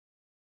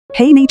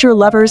Hey nature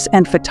lovers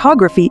and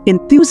photography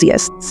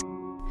enthusiasts!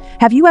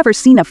 Have you ever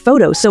seen a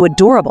photo so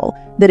adorable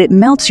that it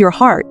melts your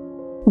heart?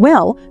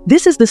 Well,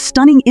 this is the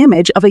stunning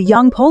image of a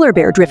young polar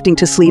bear drifting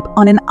to sleep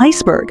on an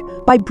iceberg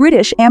by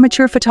British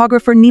amateur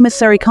photographer Nima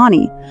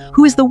Sarikhani,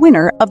 who is the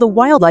winner of the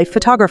Wildlife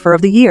Photographer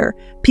of the Year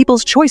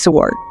People's Choice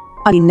Award.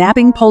 A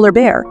napping polar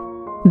bear.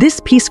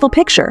 This peaceful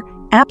picture,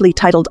 aptly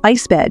titled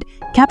Iceberg,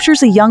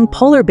 captures a young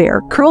polar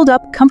bear curled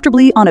up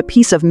comfortably on a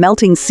piece of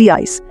melting sea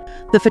ice.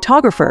 The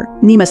photographer,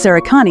 Nima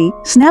Sarikhani,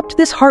 snapped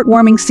this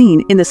heartwarming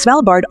scene in the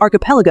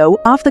𝗗𝗶𝘀𝗶𝗺𝗶𝗺𝗿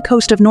off the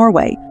coast of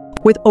Norway.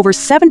 With over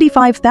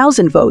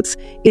 75,000 votes,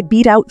 it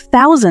beat out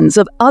thousands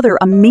of other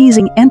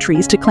amazing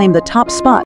entries to claim the top spot.